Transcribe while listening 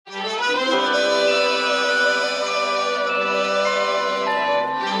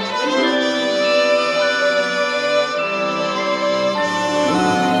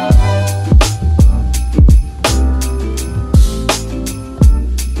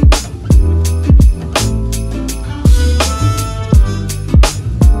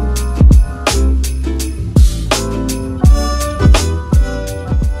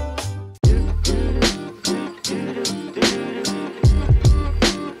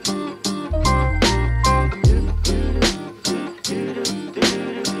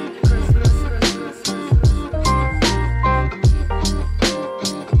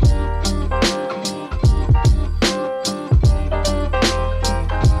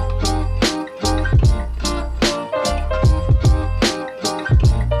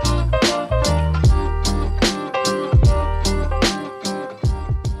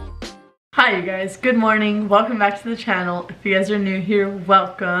morning, welcome back to the channel. If you guys are new here,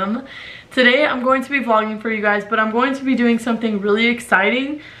 welcome. Today I'm going to be vlogging for you guys, but I'm going to be doing something really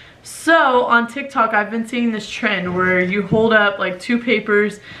exciting. So on TikTok I've been seeing this trend where you hold up like 2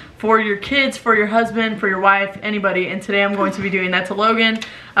 papers for your kids, for your husband, for your wife, anybody, and today I'm going to be doing that to Logan.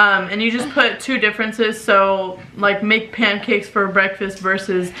 And you just put 2 differences, so like make pancakes for breakfast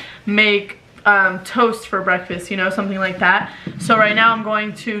versus make toast for breakfast, you know, something like that. So right now I'm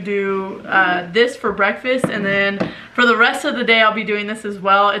going to do this for breakfast, and then for the rest of the day I'll be doing this as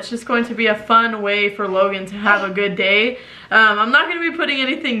well. It's just going to be a fun way for Logan to have a good day. I'm not going to be putting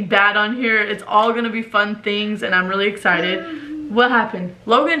anything bad on here. It's all going to be fun things, and I'm really excited. What happened?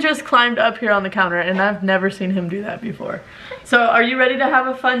 Logan just climbed up here on the counter, and I've never seen him do that before. So are you ready to have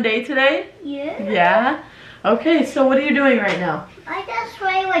a fun day today? Yeah. Yeah? Okay, so what are you doing right now? I just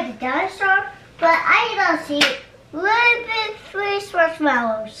playing with a dinosaur, but I don't see little bit 3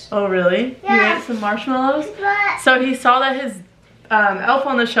 marshmallows. Oh really? Yeah. You ate some marshmallows? But So he saw that his elf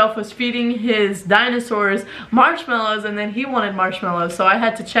on the shelf was feeding his dinosaurs marshmallows, and then he wanted marshmallows. So I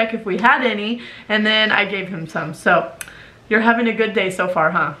had to check if we had any, and then I gave him some. So you're having a good day so far,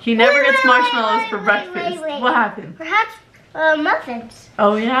 huh? He never gets marshmallows for breakfast. What happened? Perhaps muffins.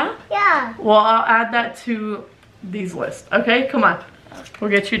 Oh yeah? Yeah. Well, I'll add that to these lists. Okay, come on. We'll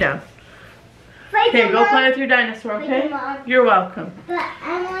get you down. Okay, go play with your dinosaur, okay? You're welcome. But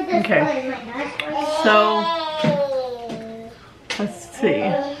I want to Okay. play with my dinosaur. So, let's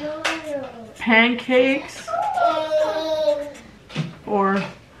see. Pancakes or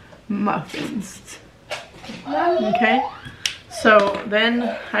muffins. Okay? So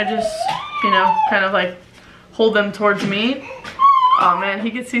then I just, you know, kind of like hold them towards me. Oh man, he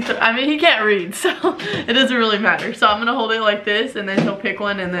can see through. I mean, he can't read, so it doesn't really matter. So I'm gonna hold it like this, and then he'll pick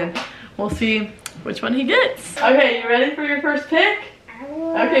one, and then we'll see which one he gets. Okay, you ready for your first pick?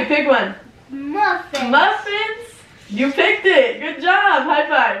 Okay, pick one. Muffins. Muffins? You picked it. Good job. High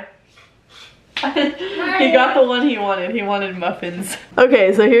five. He got the one he wanted. He wanted muffins.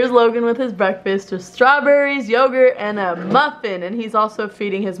 Okay, so here's Logan with his breakfast. Just strawberries, yogurt, and a muffin. And he's also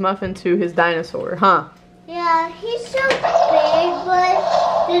feeding his muffin to his dinosaur, huh? Yeah, he's so big,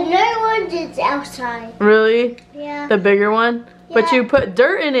 but the new one is outside. Really? Yeah. The bigger one? Yeah. But you put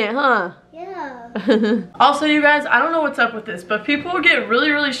dirt in it, huh? Yeah. Also, you guys, I don't know what's up with this, but people get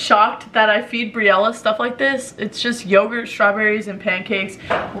really shocked that I feed Briella stuff like this. It's just yogurt, strawberries, and pancakes.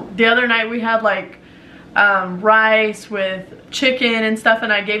 The other night we had like rice with chicken and stuff,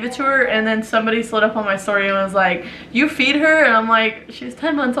 and I gave it to her, and then somebody slid up on my story and was like, you feed her? And I'm like, she's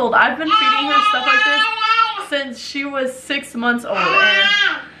 10 months old. I've been feeding her stuff like this since she was 6 months old, and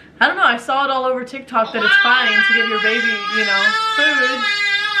I don't know, I saw it all over TikTok that it's fine to give your baby, you know, food.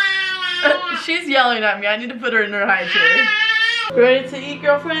 She's yelling at me. I need to put her in her high chair. You ready to eat,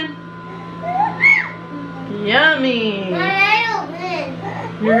 girlfriend? Yummy. But I don't win.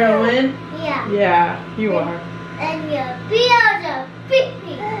 You're gonna win? Yeah. Yeah, you are. And you'll be able to beat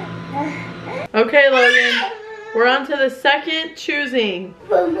me. Okay, Logan. We're on to the second choosing.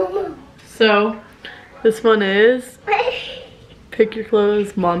 So, this one is pick your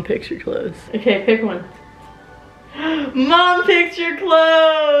clothes, mom picks your clothes. Okay, pick one. Mom picks your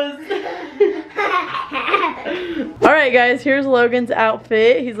clothes. Alright guys, here's Logan's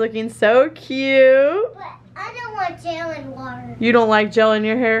outfit. He's looking so cute. But I don't want gel and water. You don't like gel in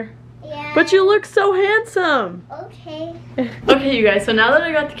your hair? Yeah. But you look so handsome. Okay. Okay you guys, so now that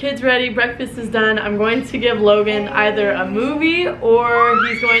I got the kids ready, breakfast is done, I'm going to give Logan either a movie or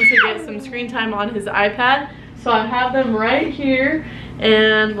he's going to get some screen time on his iPad. So I have them right here,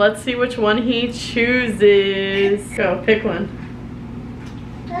 and let's see which one he chooses. Go, pick one.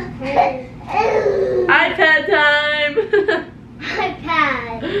 iPad time!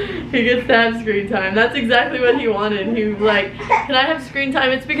 iPad. He gets to have screen time. That's exactly what he wanted. He was like, can I have screen time?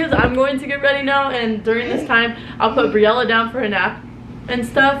 It's because I'm going to get ready now, and during this time, I'll put Briella down for a nap and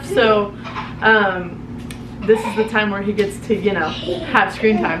stuff. So, this is the time where he gets to, you know, have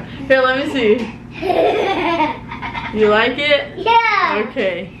screen time. Here, let me see. You like it? Yeah.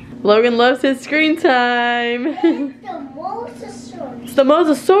 Okay. Logan loves his screen time. The Mosasaurus. It's the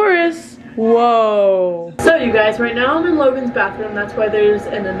Mosasaurus. Whoa. So you guys, right now I'm in Logan's bathroom. That's why there's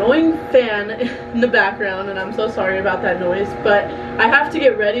an annoying fan in the background, and I'm so sorry about that noise. But I have to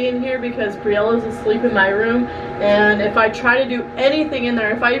get ready in here because Briella's asleep in my room, and if I try to do anything in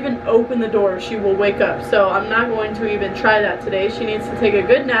there, if I even open the door, she will wake up. So I'm not going to even try that today. She needs to take a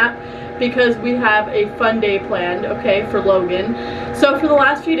good nap because we have a fun day planned, okay, for Logan. So for the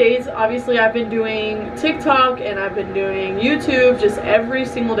last few days, obviously I've been doing TikTok and I've been doing YouTube just every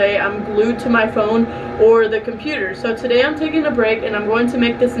single day. I'm glued to my phone or the computer. So today I'm taking a break and I'm going to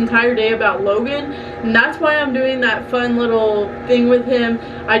make this entire day about Logan. And that's why I'm doing that fun little thing with him.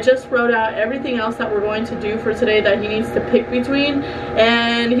 I just wrote out everything else that we're going to do for today that he needs to pick between.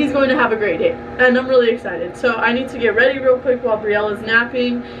 And he's going to have a great day. And I'm really excited. So I need to get ready real quick while Brielle's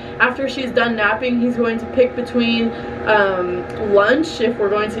napping. After she's done napping, he's going to pick between lunch, if we're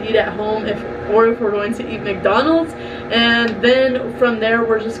going to eat at home, or if we're going to eat McDonald's. And then from there,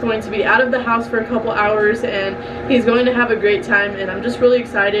 we're just going to be out of the house for a couple hours, and he's going to have a great time. And I'm just really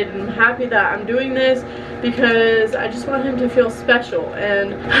excited and I'm happy that I'm doing this because I just want him to feel special.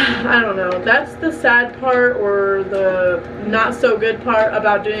 And I don't know, that's the sad part, or the not so good part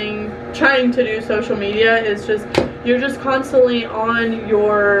about trying to do social media, is just you're just constantly on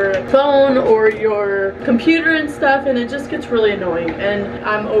your phone or your computer and stuff, and it just gets really annoying, and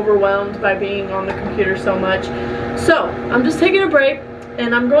I'm overwhelmed by being on the computer so much. So I'm just taking a break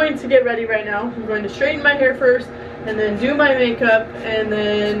and I'm going to get ready right now. I'm going to straighten my hair first and then do my makeup and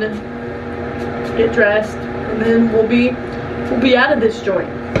then get dressed, and then we'll be out of this joint.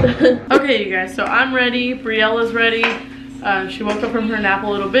 Okay, you guys, so I'm ready. Brielle's ready. She woke up from her nap a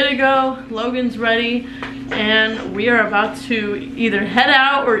little bit ago. Logan's ready, and we are about to either head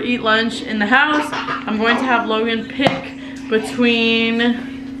out or eat lunch in the house. I'm going to have Logan pick between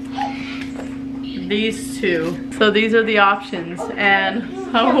these two. So these are the options, and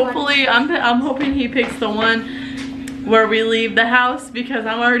hopefully I'm hoping he picks the one where we leave the house, because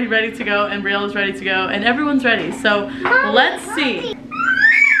I'm already ready to go and Brielle's ready to go and everyone's ready. So let's see.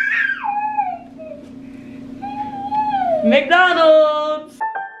 McDonald's!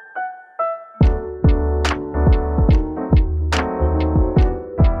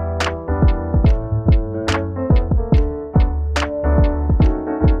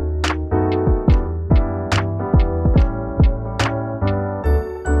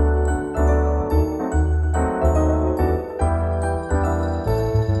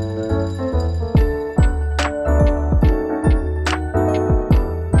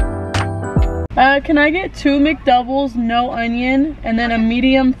 Can I get 2 McDoubles, no onion, and then a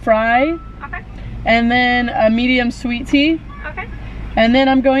medium fry? Okay. And then a medium sweet tea? Okay. And then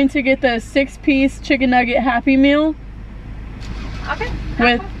I'm going to get the 6-piece chicken nugget Happy Meal. Okay.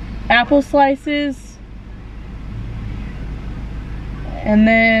 With apple slices. And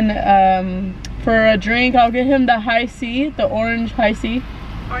then for a drink, I'll get him the High C, the orange High C.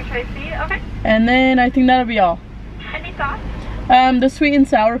 Orange High C, okay. And then I think that'll be all. Any sauce? The sweet and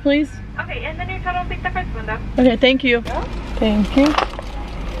sour, please. Okay, and then your total will pick the first one up. Okay, thank you. Yeah. Thank you.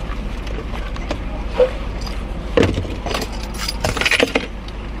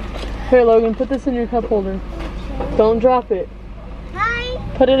 Here, Logan, put this in your cup holder. Okay. Don't drop it.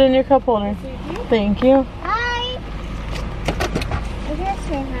 Hi. Put it in your cup holder. Thank you. Hi. I just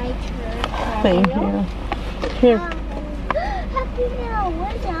say hi to her. Thank you. Here. Happy Meal,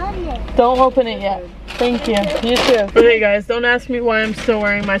 what's on it? Don't open it yet. Thank you. You too. Okay guys, don't ask me why I'm still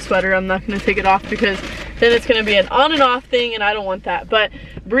wearing my sweater. I'm not going to take it off because then it's going to be an on and off thing, and I don't want that. But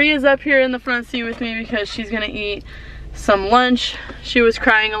Bree is up here in the front seat with me because she's going to eat some lunch. She was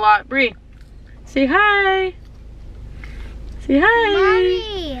crying a lot. Bree, say hi. Say hi.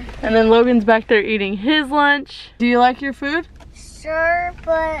 Mommy. And then Logan's back there eating his lunch. Do you like your food? Sure,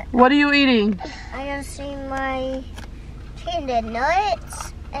 but... What are you eating? I am seeing my Kinder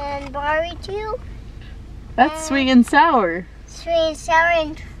Nuggets and barbecue. That's sweet and sour. Sweet and sour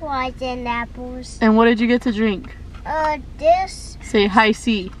and frozen apples. And what did you get to drink? This. Say High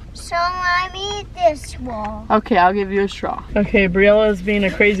C. So I need this straw. Okay, I'll give you a straw. Okay, Brielle is being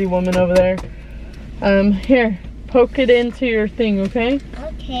a crazy woman over there. Here, poke it into your thing, okay?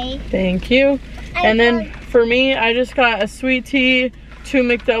 Okay. Thank you. And then for me, I just got a sweet tea, 2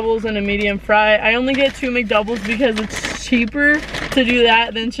 McDoubles, and a medium fry. I only get 2 McDoubles because it's cheaper to do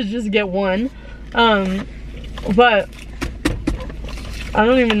that than to just get one. But I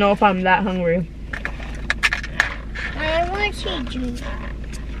don't even know if I'm that hungry. I want to juice.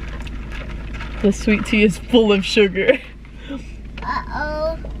 The sweet tea is full of sugar.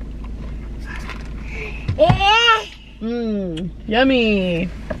 Uh-oh. Yeah. Mmm, yummy.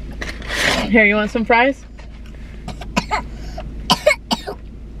 Here, you want some fries?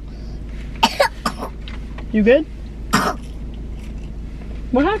 You good?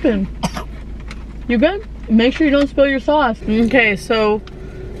 What happened? You good? Make sure you don't spill your sauce. Okay, so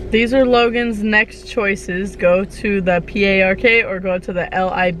these are Logan's next choices. Go to the PARK or go to the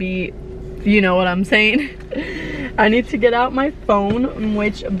LIB. You know what I'm saying. I need to get out my phone,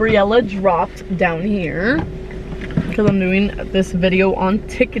 which Briella dropped down here. because I'm doing this video on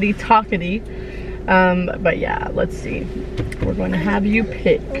Tickety Tockety. But yeah, let's see. We're going to have you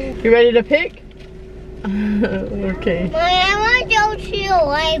pick. You ready to pick? Okay. I want to go to the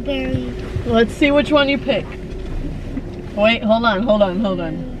library. Let's see which one you pick. Wait, hold on.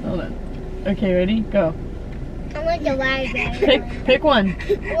 Okay, ready? Go. I want the library. Pick one.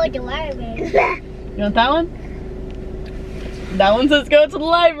 I want the library. You want that one? That one says go to the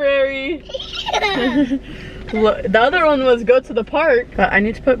library. The other one was go to the park. But I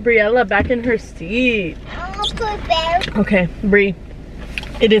need to put Briella back in her seat. I'll put there. Okay, Bri.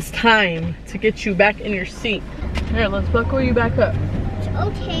 It is time to get you back in your seat. Here, let's buckle you back up.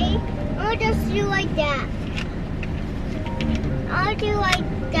 Okay. I'll just do like that. I'll do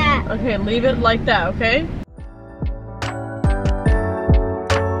like that. Okay, leave it like that, okay?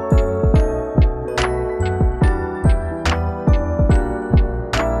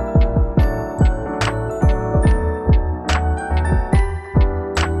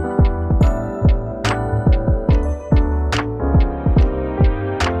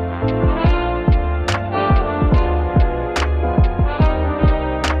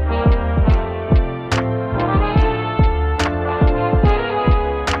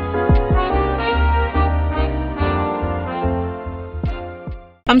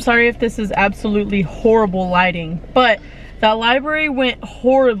 I'm sorry if this is absolutely horrible lighting, but that library went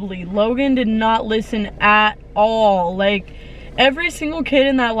horribly. Logan did not listen at all. Like, every single kid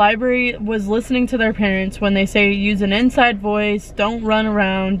in that library was listening to their parents when they say use an inside voice, don't run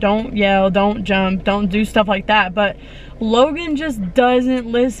around, don't yell, don't jump, don't do stuff like that. But Logan just doesn't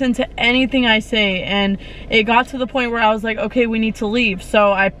listen to anything I say, and it got to the point where I was like, okay, we need to leave.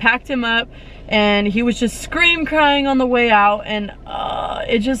 So I packed him up, and he was just crying on the way out, and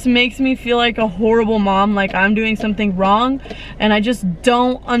it just makes me feel like a horrible mom, like I'm doing something wrong, and I just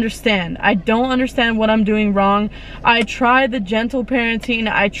don't understand. I don't understand what I'm doing wrong. I try the gentle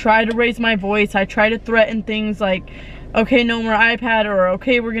parenting, I try to raise my voice, I try to threaten things like, okay, no more iPad, or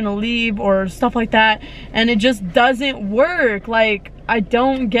okay, we're gonna leave, or stuff like that, and it just doesn't work. Like, I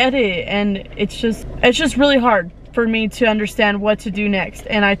don't get it, and it's just really hard for me to understand what to do next.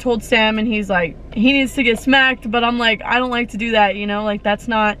 And I told Sam, and he's like, he needs to get smacked, but I'm like, I don't like to do that, you know, like that's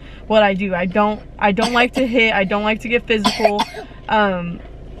not what I do. I don't like to hit, I don't like to get physical.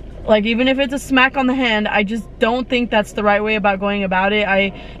 Like, even if it's a smack on the hand, I just don't think that's the right way about going about it.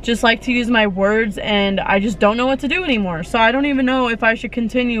 I just like to use my words, and I just don't know what to do anymore. So I don't even know if I should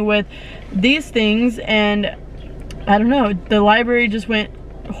continue with these things, and I don't know, the library just went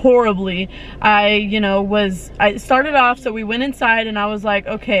horribly. I started off, so we went inside, and I was like,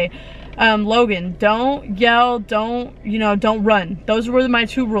 okay, Logan, don't yell, don't run. Those were my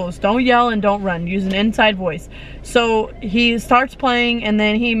two rules. Don't yell and don't run. Use an inside voice. So he starts playing, and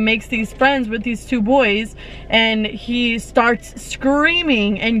then he makes these friends with these two boys, and he starts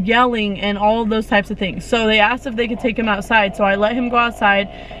screaming and yelling and all of those types of things. So they asked if they could take him outside, so I let him go outside,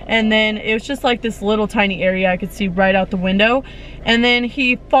 and then it was just like this little tiny area I could see right out the window, and then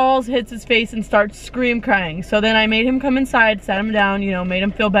he falls, hits his face, and starts crying. So then I made him come inside, sat him down, made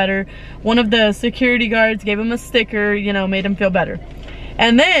him feel better. One of the security guards gave him a sticker, made him feel better.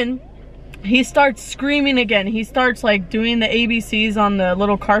 And then he starts screaming again. He starts like doing the ABCs on the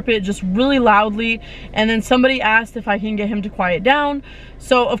little carpet just really loudly, and then somebody asked if I can get him to quiet down.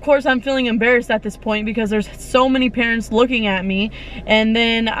 So of course I'm feeling embarrassed at this point because there's so many parents looking at me. And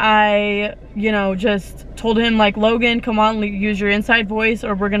then I just told him, like, Logan, come on, use your inside voice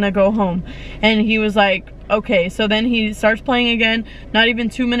or we're gonna go home. And he was like, okay. So then he starts playing again. Not even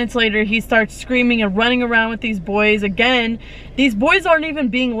 2 minutes later, he starts screaming and running around with these boys again. These boys aren't even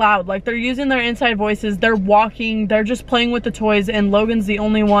being loud. Like, they're using their inside voices, they're walking, they're just playing with the toys, and Logan's the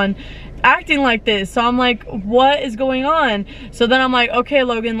only one acting like this. So I'm like, what is going on? So then I'm like, okay,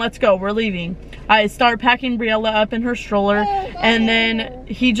 Logan, let's go, we're leaving. I start packing Briella up in her stroller, and then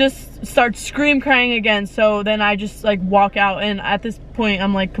he just starts crying again. So then I just like walk out, and at this point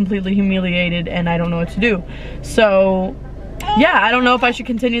I'm like completely humiliated and I don't know what to do. So yeah, I don't know if I should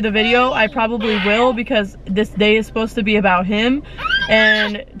continue the video. I probably will, because this day is supposed to be about him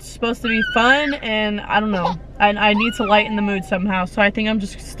and it's supposed to be fun, and I don't know, I need to lighten the mood somehow. So I think I'm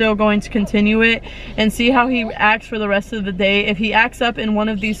just still going to continue it and see how he acts for the rest of the day. If he acts up in one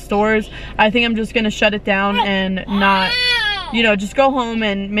of these stores, I think I'm just gonna shut it down and not, just go home,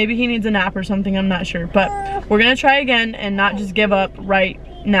 and maybe he needs a nap or something, I'm not sure. But we're gonna try again and not just give up right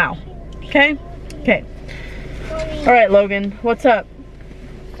now. Okay? Okay. All right, Logan, what's up?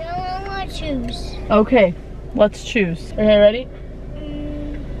 So I want to choose. Okay, let's choose. Okay, ready?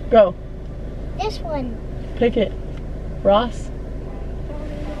 Go. This one. Pick it. Ross?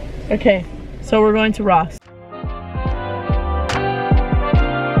 Okay, so we're going to Ross.